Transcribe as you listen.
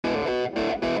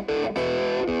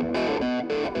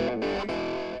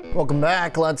Welcome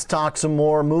back. Let's talk some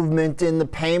more movement in the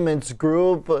payments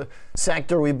group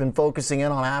sector we've been focusing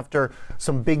in on after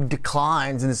some big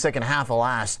declines in the second half of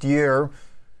last year.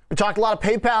 We talked a lot of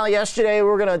PayPal yesterday.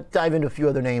 We're going to dive into a few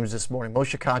other names this morning.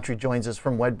 Moshe Katri joins us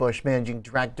from Wedbush, Managing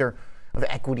Director of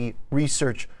Equity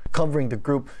Research, covering the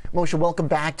group. Moshe, welcome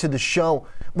back to the show.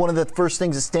 One of the first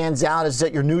things that stands out is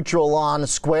that you're neutral on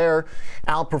Square,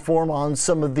 outperform on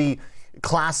some of the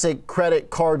classic credit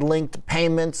card linked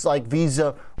payments like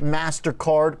Visa,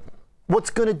 MasterCard. What's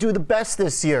going to do the best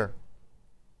this year?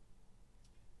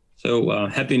 So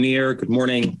Happy New Year. Good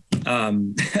morning.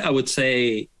 I would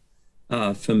say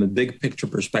from a big picture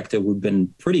perspective, we've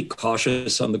been pretty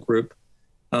cautious on the group,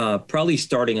 probably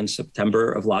starting in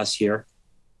September of last year.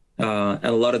 And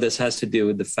a lot of this has to do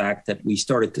with the fact that we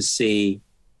started to see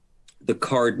the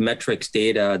card metrics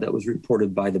data that was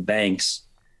reported by the banks.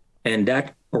 And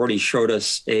that already showed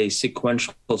us a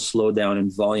sequential slowdown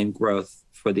in volume growth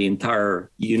for the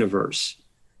entire universe.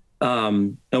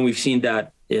 And we've seen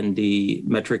that in the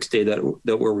metrics data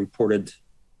that were reported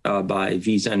by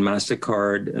Visa and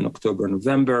MasterCard in October,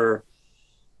 November.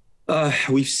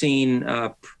 We've seen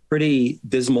pretty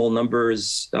dismal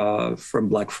numbers from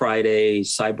Black Friday,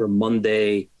 Cyber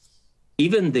Monday,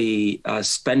 even the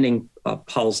spending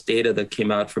pulse data that came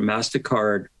out from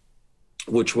MasterCard,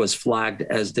 which was flagged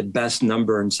as the best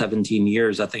number in 17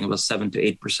 years. I think it was 7 to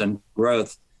 8%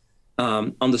 growth.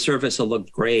 On the surface, it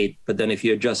looked great, but then if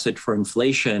you adjust it for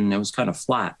inflation, it was kind of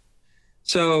flat.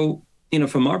 So,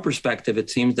 from our perspective,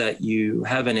 it seems that you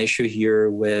have an issue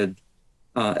here with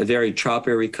a very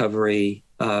choppy recovery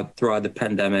throughout the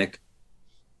pandemic,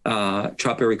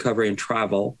 choppy recovery in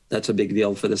travel. That's a big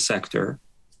deal for the sector.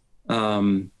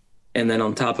 And then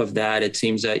on top of that, it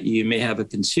seems that you may have a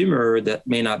consumer that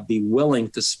may not be willing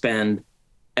to spend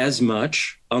as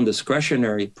much on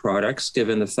discretionary products,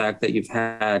 given the fact that you've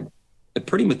had a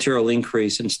pretty material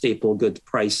increase in staple goods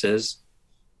prices.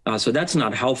 So that's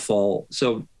not helpful.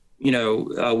 So,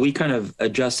 we kind of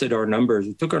adjusted our numbers.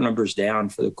 We took our numbers down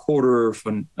for the quarter,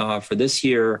 for this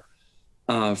year,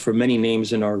 for many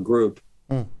names in our group.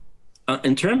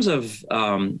 In terms of,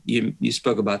 you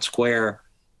spoke about Square.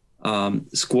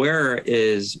 Square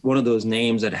is one of those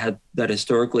names that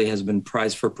historically has been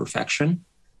prized for perfection.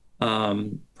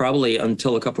 Probably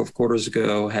until a couple of quarters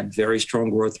ago, had very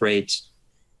strong growth rates.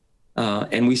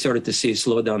 And we started to see a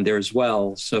slowdown there as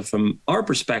well. So from our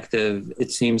perspective,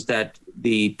 it seems that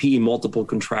the PE multiple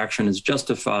contraction is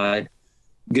justified,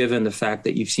 given the fact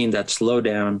that you've seen that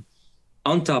slowdown.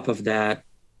 On top of that,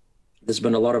 there's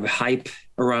been a lot of hype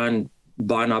around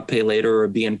buy not pay later, or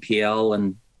BNPL,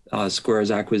 and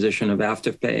Square's acquisition of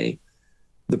Afterpay.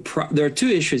 There are two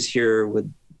issues here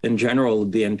in general,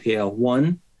 with BNPL.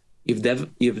 One, you've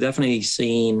definitely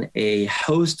seen a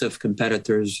host of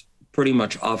competitors pretty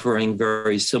much offering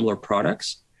very similar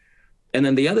products. And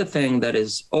then the other thing that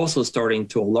is also starting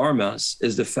to alarm us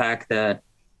is the fact that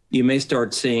you may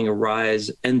start seeing a rise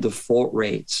in default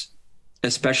rates,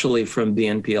 especially from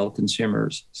BNPL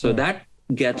consumers. So that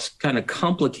gets kind of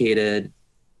complicated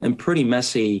and pretty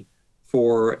messy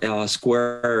for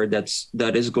Square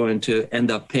that is going to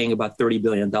end up paying about $30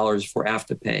 billion for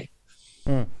Afterpay.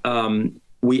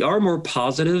 We are more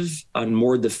positive on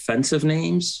more defensive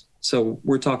names. So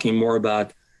we're talking more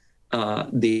about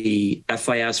the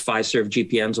FIS, Fiserv,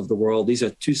 GPNs of the world. These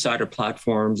are two-sided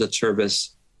platforms that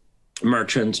service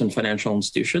merchants and financial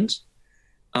institutions.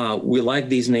 We like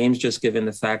these names just given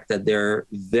the fact that they're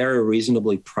very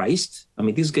reasonably priced. I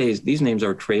mean, these names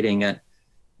are trading at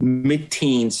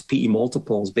mid-teens PE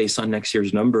multiples based on next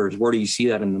year's numbers. Where do you see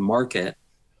that in the market?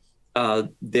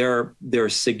 They're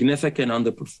significant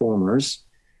underperformers.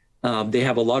 They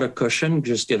have a lot of cushion,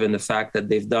 just given the fact that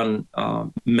they've done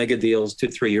mega deals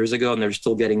 2-3 years ago, and they're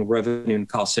still getting revenue and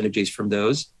cost synergies from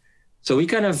those. So we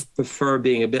kind of prefer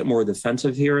being a bit more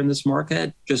defensive here in this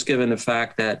market, just given the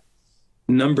fact that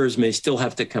numbers may still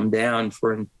have to come down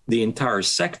for the entire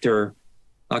sector,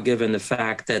 given the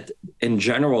fact that in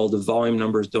general, the volume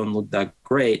numbers don't look that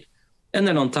great. And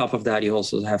then on top of that, you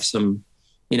also have some,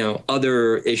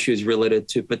 other issues related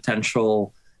to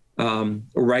potential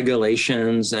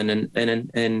regulations and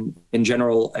in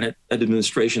general, an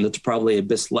administration that's probably a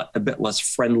bit less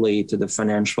friendly to the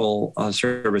financial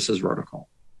services vertical.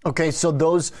 Okay, so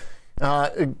those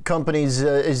companies,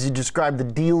 as you described, the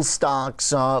deal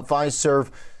stocks,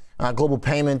 Fiserv, Global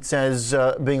Payments as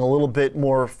being a little bit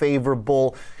more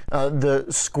favorable. The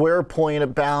Square point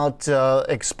about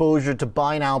exposure to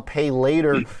buy now, pay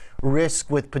later risk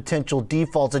with potential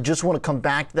defaults. I just want to come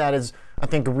back to that as I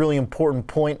think a really important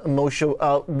point,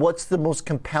 Moshe. What's the most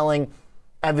compelling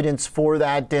evidence for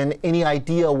that? And any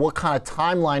idea what kind of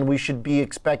timeline we should be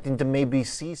expecting to maybe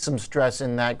see some stress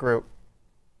in that group?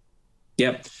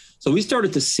 Yep. So we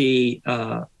started to see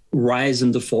rise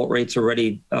in default rates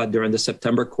already during the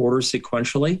September quarter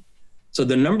sequentially. So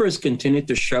the numbers continue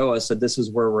to show us that this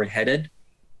is where we're headed.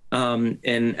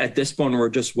 And at this point, we're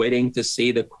just waiting to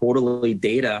see the quarterly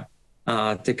data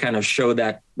to kind of show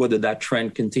that whether that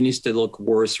trend continues to look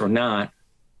worse or not.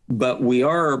 But we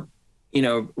are,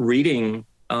 reading,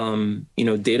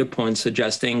 data points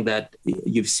suggesting that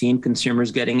you've seen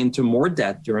consumers getting into more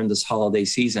debt during this holiday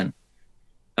season.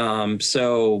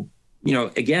 So,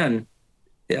 again,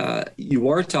 you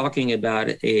are talking about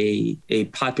a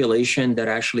population that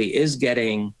actually is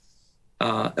getting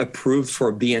approved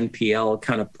for BNPL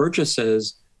kind of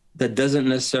purchases that doesn't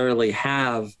necessarily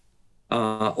have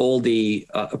all the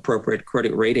appropriate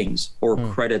credit ratings or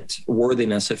credit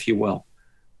worthiness, if you will.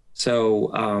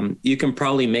 So you can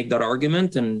probably make that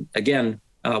argument. And again,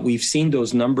 we've seen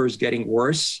those numbers getting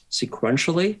worse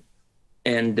sequentially.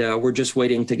 And we're just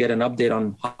waiting to get an update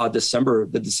on how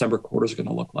the December quarter is going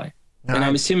to look like. All and right.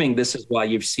 I'm assuming this is why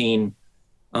you've seen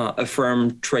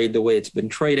Affirm trade the way it's been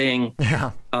trading.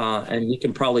 Yeah. And you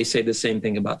can probably say the same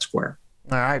thing about Square.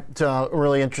 All right.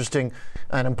 Really interesting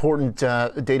and important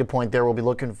data point there we'll be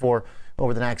looking for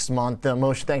over the next month.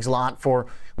 Moshe, thanks a lot for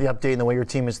the update and the way your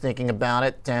team is thinking about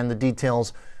it and the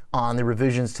details on the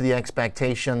revisions to the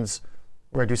expectations.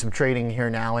 We're going to do some trading here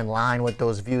now in line with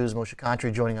those views. Moshe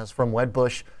Katri joining us from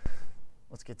Wedbush.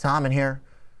 Let's get Tom in here.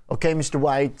 Okay, Mr.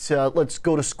 White, let's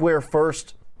go to Square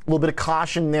first. A little bit of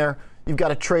caution there. You've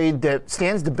got a trade that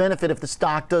stands to benefit if the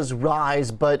stock does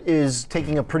rise, but is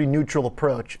taking a pretty neutral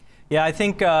approach. Yeah, I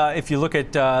think if you look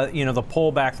at the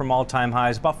pullback from all-time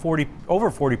highs, about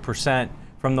over 40%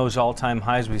 from those all-time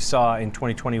highs we saw in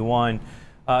 2021.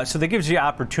 So that gives you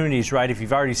opportunities, right, if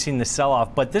you've already seen the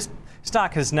sell-off. But this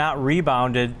stock has not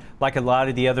rebounded like a lot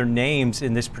of the other names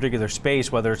in this particular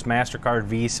space, whether it's MasterCard,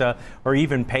 Visa, or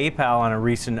even PayPal on a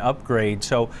recent upgrade.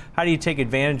 So how do you take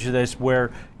advantage of this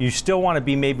where you still want to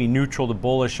be maybe neutral to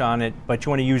bullish on it, but you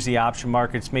want to use the option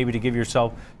markets maybe to give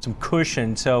yourself some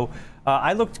cushion? So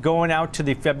I looked going out to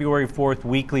the February 4th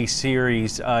weekly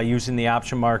series using the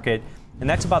option market, and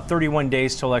that's about 31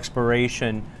 days till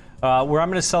expiration. Where I'm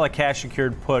going to sell a cash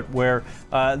secured put where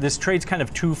this trade's kind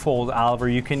of twofold, Oliver.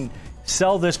 You can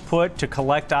sell this put to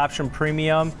collect option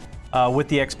premium with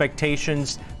the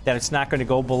expectations that it's not going to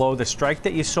go below the strike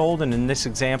that you sold. And in this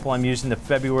example, I'm using the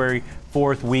February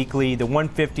 4th weekly, the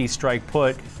 150 strike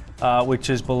put, which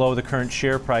is below the current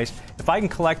share price. If I can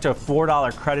collect a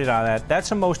 $4 credit on that, that's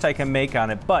the most I can make on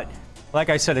it. But like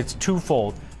I said, it's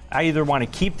twofold. I either want to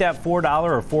keep that $4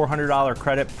 or $400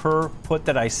 credit per put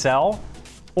that I sell,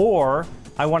 or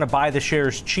I want to buy the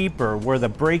shares cheaper, where the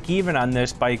break even on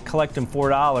this by collecting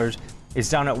 $4 is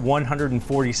down at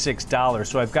 $146.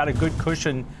 So I've got a good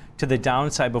cushion to the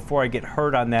downside before I get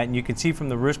hurt on that. And you can see from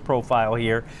the risk profile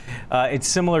here, it's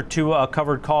similar to a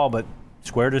covered call, but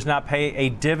Square does not pay a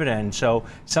dividend. So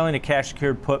selling a cash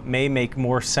secured put may make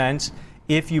more sense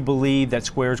if you believe that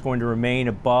Square is going to remain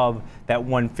above that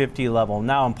 150 level.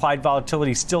 Now, implied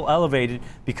volatility is still elevated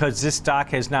because this stock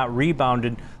has not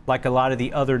rebounded like a lot of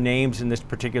the other names in this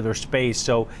particular space.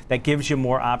 So that gives you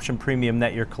more option premium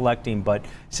that you're collecting. But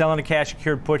selling a cash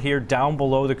secured put here down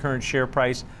below the current share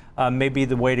price may be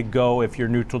the way to go if you're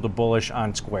neutral to bullish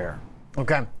on Square.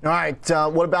 Okay. All right.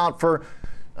 What about for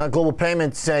Global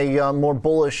Payments, a more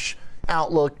bullish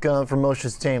outlook for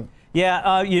Moshe's team?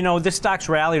 Yeah, this stock's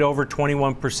rallied over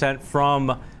 21%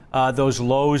 from those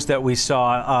lows that we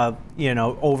saw,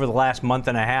 over the last month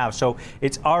and a half. So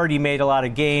it's already made a lot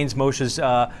of gains. Moshe's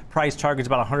price target's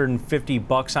about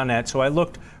 $150 on that. So I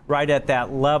looked right at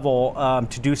that level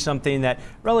to do something that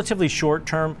relatively short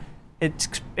term. It's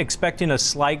expecting a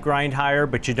slight grind higher,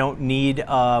 but you don't need,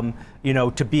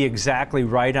 to be exactly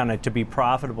right on it to be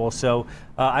profitable. So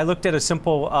I looked at a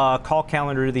simple call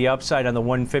calendar to the upside on the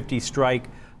 150 strike.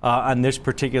 On this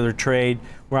particular trade,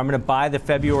 where I'm going to buy the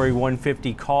February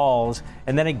 150 calls,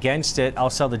 and then against it, I'll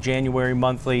sell the January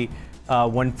monthly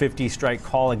 150 strike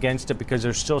call against it because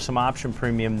there's still some option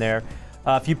premium there.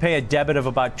 If you pay a debit of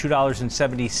about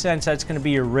 $2.70, that's going to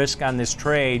be your risk on this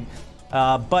trade.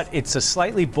 But it's a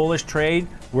slightly bullish trade.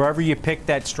 Wherever you pick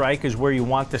that strike is where you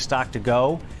want the stock to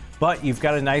go. But you've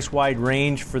got a nice wide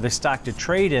range for the stock to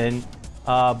trade in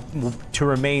to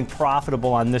remain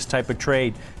profitable on this type of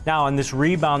trade. Now, on this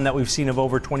rebound that we've seen of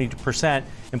over 22%,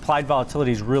 implied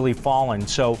volatility has really fallen.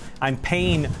 So I'm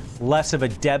paying less of a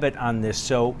debit on this.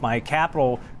 So my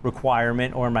capital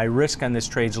requirement or my risk on this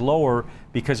trade is lower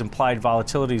because implied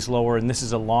volatility is lower, and this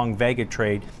is a long Vega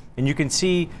trade. And you can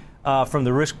see from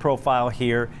the risk profile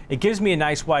here. It gives me a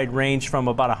nice wide range from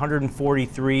about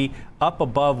 143 up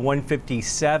above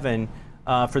 157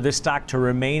 for this stock to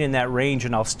remain in that range,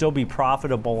 and I'll still be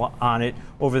profitable on it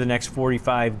over the next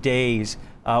 45 days,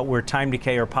 where time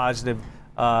decay or positive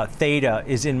theta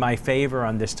is in my favor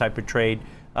on this type of trade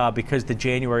because the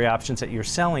January options that you're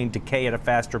selling decay at a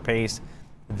faster pace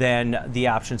than the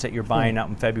options that you're buying out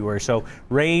in February. So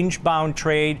range-bound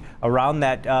trade around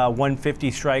that 150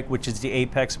 strike, which is the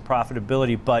apex of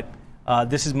profitability. But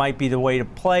this might be the way to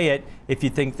play it if you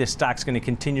think this stock's going to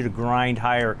continue to grind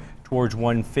higher towards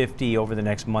 150 over the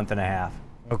next month and a half.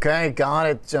 Okay, got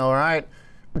it. All right.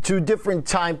 Two different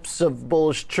types of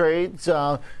bullish trades.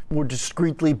 More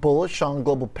discreetly bullish on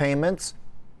Global Payments,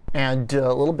 and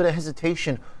a little bit of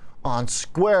hesitation on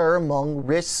Square among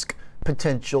risk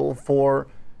potential for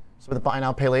some of the buy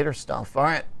now, pay later stuff. All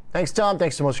right. Thanks, Tom.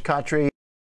 Thanks so much, Khatri.